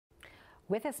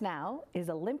With us now is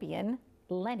Olympian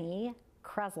Lenny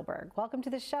Krayzelburg. Welcome to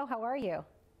the show. How are you?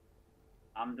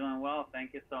 I'm doing well.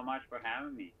 Thank you so much for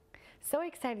having me. So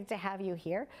excited to have you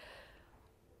here.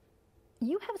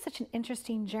 You have such an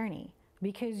interesting journey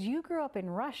because you grew up in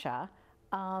Russia,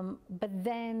 but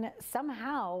then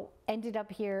somehow ended up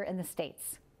here in the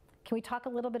States. Can we talk a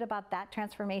little bit about that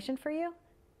transformation for you?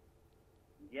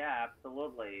 Yeah,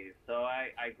 absolutely. So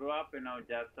I grew up in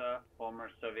Odessa, former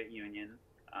Soviet Union,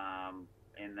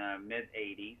 in the mid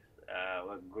 80s.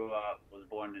 Was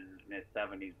born in the mid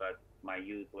 70s, but my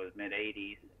youth was mid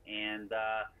 80s. And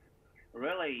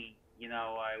really, it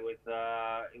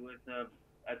was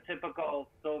a typical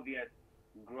Soviet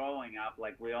growing up.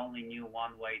 Like we only knew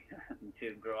one way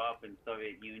to grow up in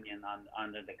Soviet Union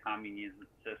under the communism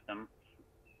system.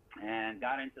 And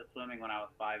got into swimming when I was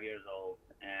 5 years old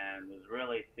and was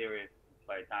really serious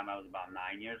by the time I was about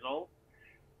 9 years old.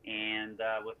 And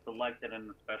was selected in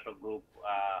a special group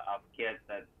of kids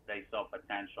that they saw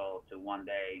potential to one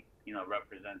day,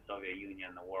 represent Soviet Union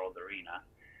in the world arena.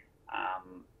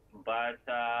 But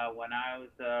when I was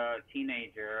a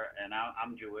teenager, and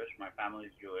I'm Jewish, my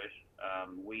family's Jewish,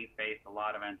 we faced a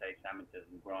lot of anti-Semitism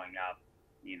growing up,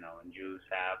 and Jews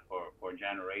have for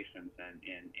generations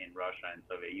in Russia and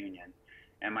Soviet Union.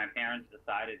 And my parents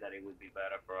decided that it would be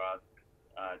better for us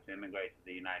to immigrate to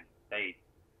the United States,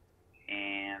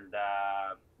 and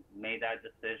made that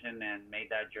decision and made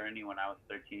that journey when I was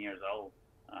 13 years old.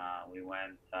 We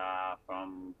went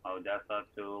from Odessa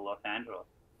to Los Angeles.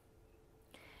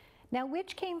 Now,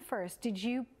 which came first? Did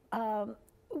you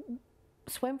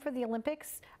swim for the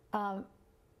Olympics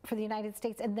for the United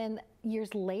States and then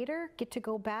years later get to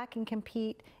go back and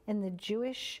compete in the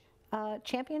Jewish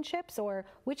championships, or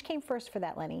which came first for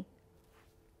that, Lenny?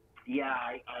 Yeah,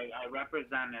 I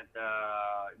represented the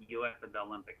U.S. at the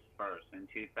Olympics first in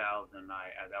 2000.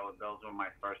 Those were my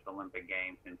first Olympic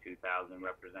Games in 2000,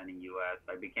 representing U.S.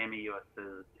 I became a U.S.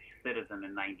 citizen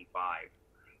in '95,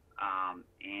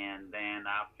 and then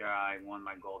after I won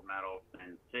my gold medal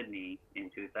in Sydney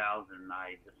in 2000,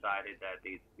 I decided that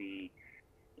it'd be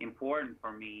important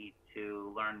for me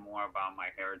to learn more about my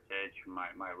heritage,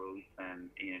 my roots, and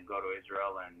go to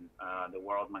Israel. And the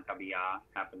World Maccabiah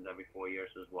happens every 4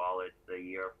 years as well. It's the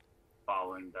year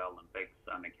following the Olympics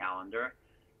on the calendar.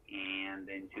 And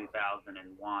in 2001,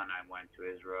 I went to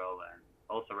Israel and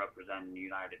also represented the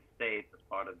United States as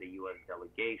part of the U.S.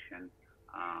 delegation,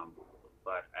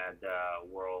 but at the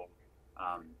World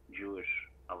Jewish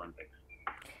Olympics.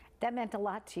 That meant a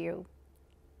lot to you.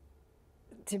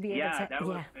 To be able to,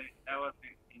 that was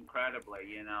incredibly,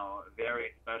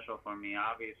 very special for me.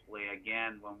 Obviously,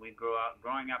 again, when we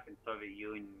growing up in Soviet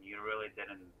Union, you really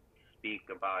didn't speak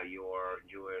about your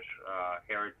Jewish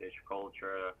heritage,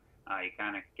 culture. You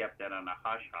kind of kept that on a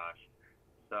hush-hush.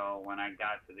 So when I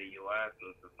got to the U.S., it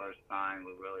was the first time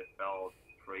we really felt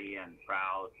free and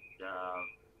proud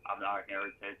of our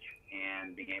heritage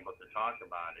and being able to talk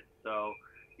about it. So,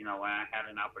 when I had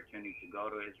an opportunity to go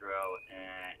to Israel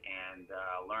and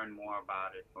learn more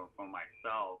about it for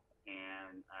myself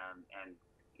and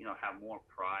have more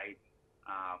pride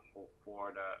for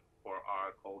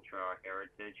our culture, our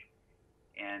heritage,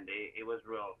 and it was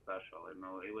real special.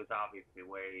 It was obviously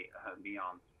way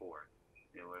beyond sports.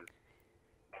 It was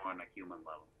on a human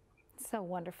level. So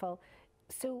wonderful.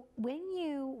 So when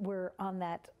you were on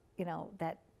that,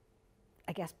 that,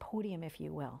 I guess, podium, if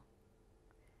you will,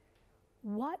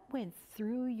 what went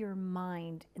through your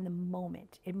mind in the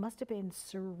moment? It must have been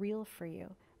surreal for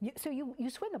you. So you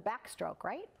swim a backstroke,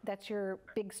 right? That's your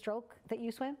big stroke that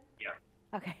you swim?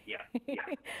 Yeah. Okay. Yeah.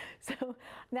 So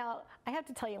now I have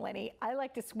to tell you, Lenny, I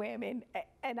like to swim,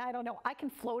 and I don't know, I can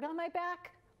float on my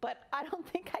back, but I don't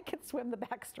think I can swim the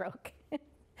backstroke.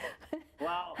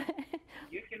 Well,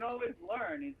 you can always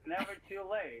learn. It's never too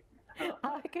late.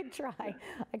 I could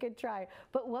try.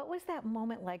 But what was that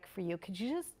moment like for you? Could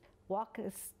you just walk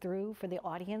us through for the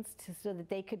audience so that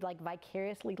they could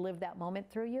vicariously live that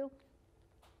moment through you?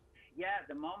 Yeah,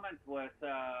 the moment was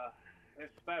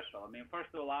special. First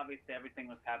of all, obviously everything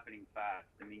was happening fast.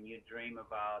 You dream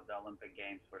about the Olympic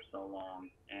Games for so long,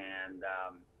 and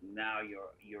now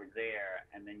you're there,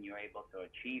 and then you're able to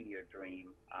achieve your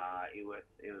dream. It was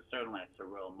certainly a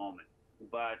surreal moment.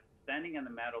 But standing on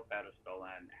the medal pedestal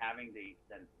and having the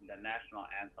national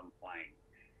anthem playing,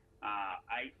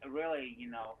 I really,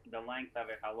 the length of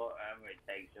it, however it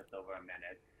takes just over a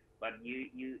minute, but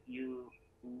you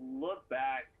look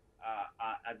back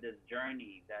at this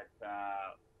journey that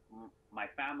my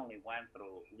family went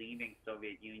through, leaving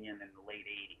Soviet Union in the late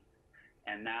 80s,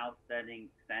 and now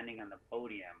standing on the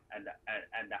podium at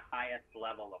the highest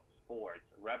level of sports,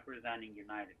 representing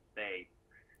United States,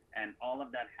 and all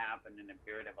of that happened in a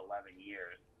period of 11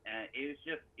 years. And it was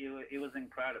just, it was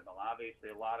incredible. Obviously,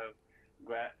 a lot of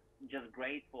just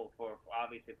grateful for,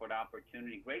 obviously, for the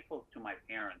opportunity. Grateful to my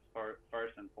parents for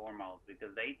first and foremost,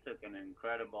 because they took an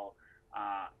incredible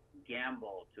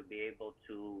gamble to be able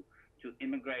to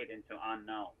immigrate into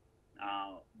unknown.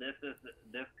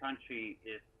 This country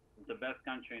is the best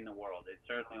country in the world. It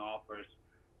certainly offers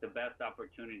the best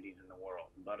opportunities in the world.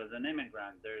 But as an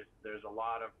immigrant, there's a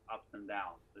lot of ups and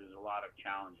downs. There's a lot of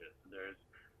challenges. There's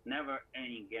never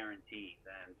any guarantees.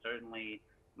 And certainly,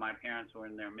 my parents were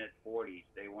in their mid 40s.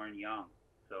 They weren't young,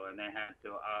 and they had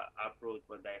to uproot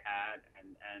what they had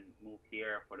and move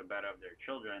here for the better of their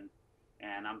children.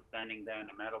 And I'm standing there in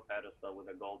a medal pedestal with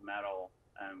a gold medal,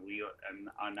 and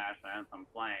our national anthem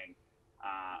playing.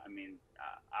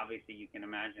 Obviously, you can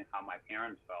imagine how my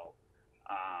parents felt.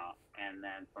 And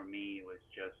then for me, it was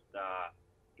just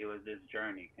it was this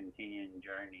journey, continuing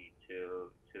journey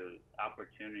to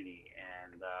opportunity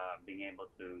and being able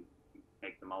to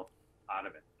make the most out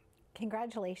of it.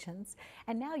 Congratulations.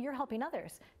 And now you're helping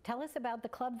others. Tell us about the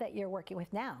club that you're working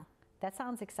with now. That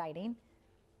sounds exciting.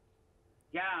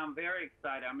 Yeah, I'm very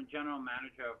excited. I'm a general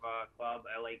manager of a club,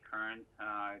 LA Current.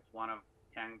 It's one of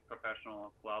 10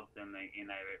 professional clubs in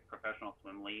a professional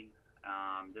swim league.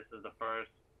 This is the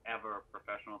first ever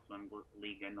professional swim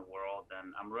league in the world,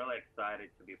 and I'm really excited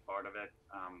to be part of it.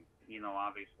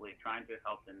 Obviously trying to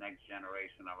help the next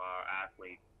generation of our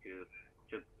athletes to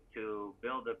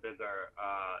build a bigger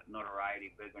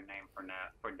notoriety, bigger name for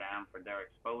them, for their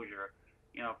exposure.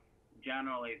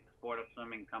 Generally the sport of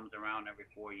swimming comes around every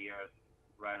 4 years,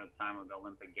 right at the time of the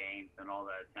Olympic Games, and all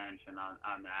the attention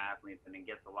on the athletes, and it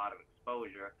gets a lot of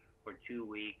exposure for 2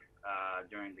 weeks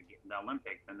during the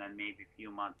Olympics, and then maybe a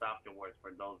few months afterwards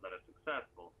for those that are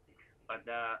successful. But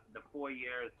the 4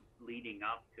 years leading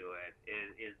up to it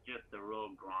is just a real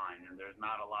grind, and there's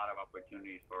not a lot of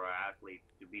opportunities for our athletes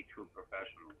to be true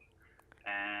professionals.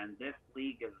 And this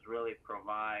league is really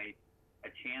provide a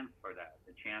chance for that,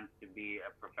 a chance to be a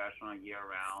professional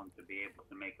year-round, to be able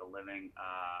to make a living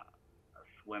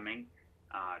swimming,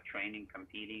 training,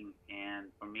 competing.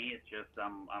 And for me, it's just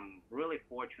I'm really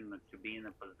fortunate to be in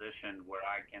a position where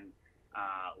I can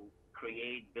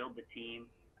build the team,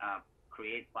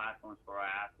 create platforms for our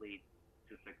athletes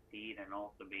to succeed, and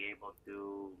also be able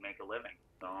to make a living.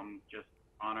 So I'm just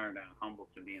honored and humbled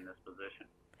to be in this position.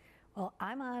 Well,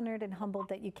 I'm honored and humbled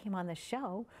that you came on the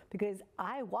show, because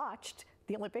I watched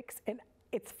the Olympics, and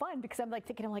it's fun because I'm like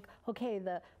thinking, okay,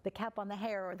 the cap on the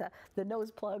hair, or the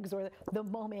nose plugs, or the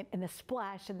moment and the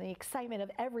splash and the excitement of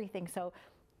everything. So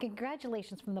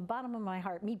congratulations from the bottom of my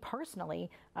heart. Me personally,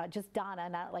 just Donna,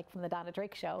 not like from the Donna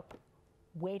Drake show.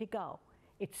 Way to go.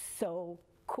 It's so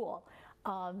cool.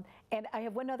 And I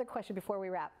have one other question before we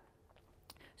wrap.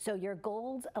 So your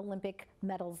gold Olympic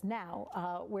medals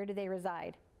now, where do they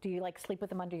reside? Do you sleep with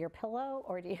them under your pillow,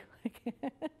 or do you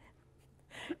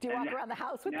do you walk around the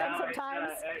house with them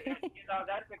sometimes?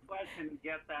 That's a question that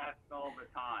gets asked all the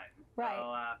time. Right.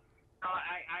 So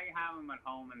I have them at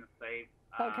home in the safe.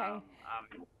 Okay.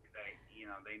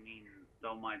 They mean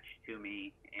so much to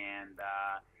me, and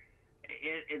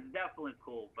it's definitely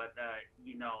cool. But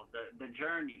the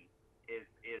journey is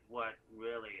what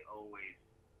really always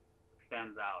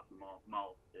stands out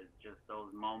most. Is just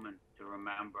those moments to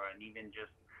remember, and even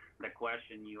just the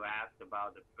question you asked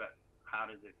about how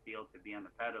does it feel to be on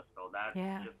the pedestal? That's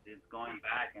just, it's going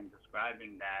back and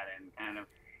describing that and kind of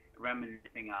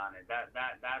reminiscing on it.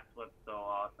 That's what's so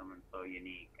awesome and so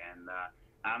unique. And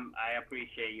I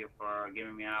appreciate you for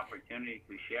giving me an opportunity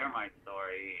to share my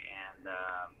story. And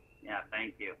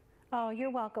thank you. Oh,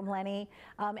 you're welcome, Lenny.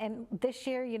 And this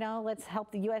year, let's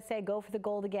help the USA go for the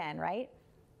gold again, right?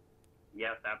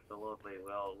 Yes, absolutely.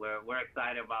 Well, we're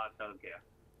excited about Tokyo.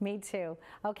 Me too.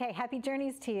 Okay, happy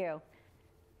journeys to you.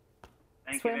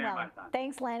 Thank Swim you very well. much.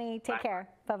 Thanks, Lenny. Take care.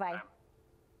 Bye-bye.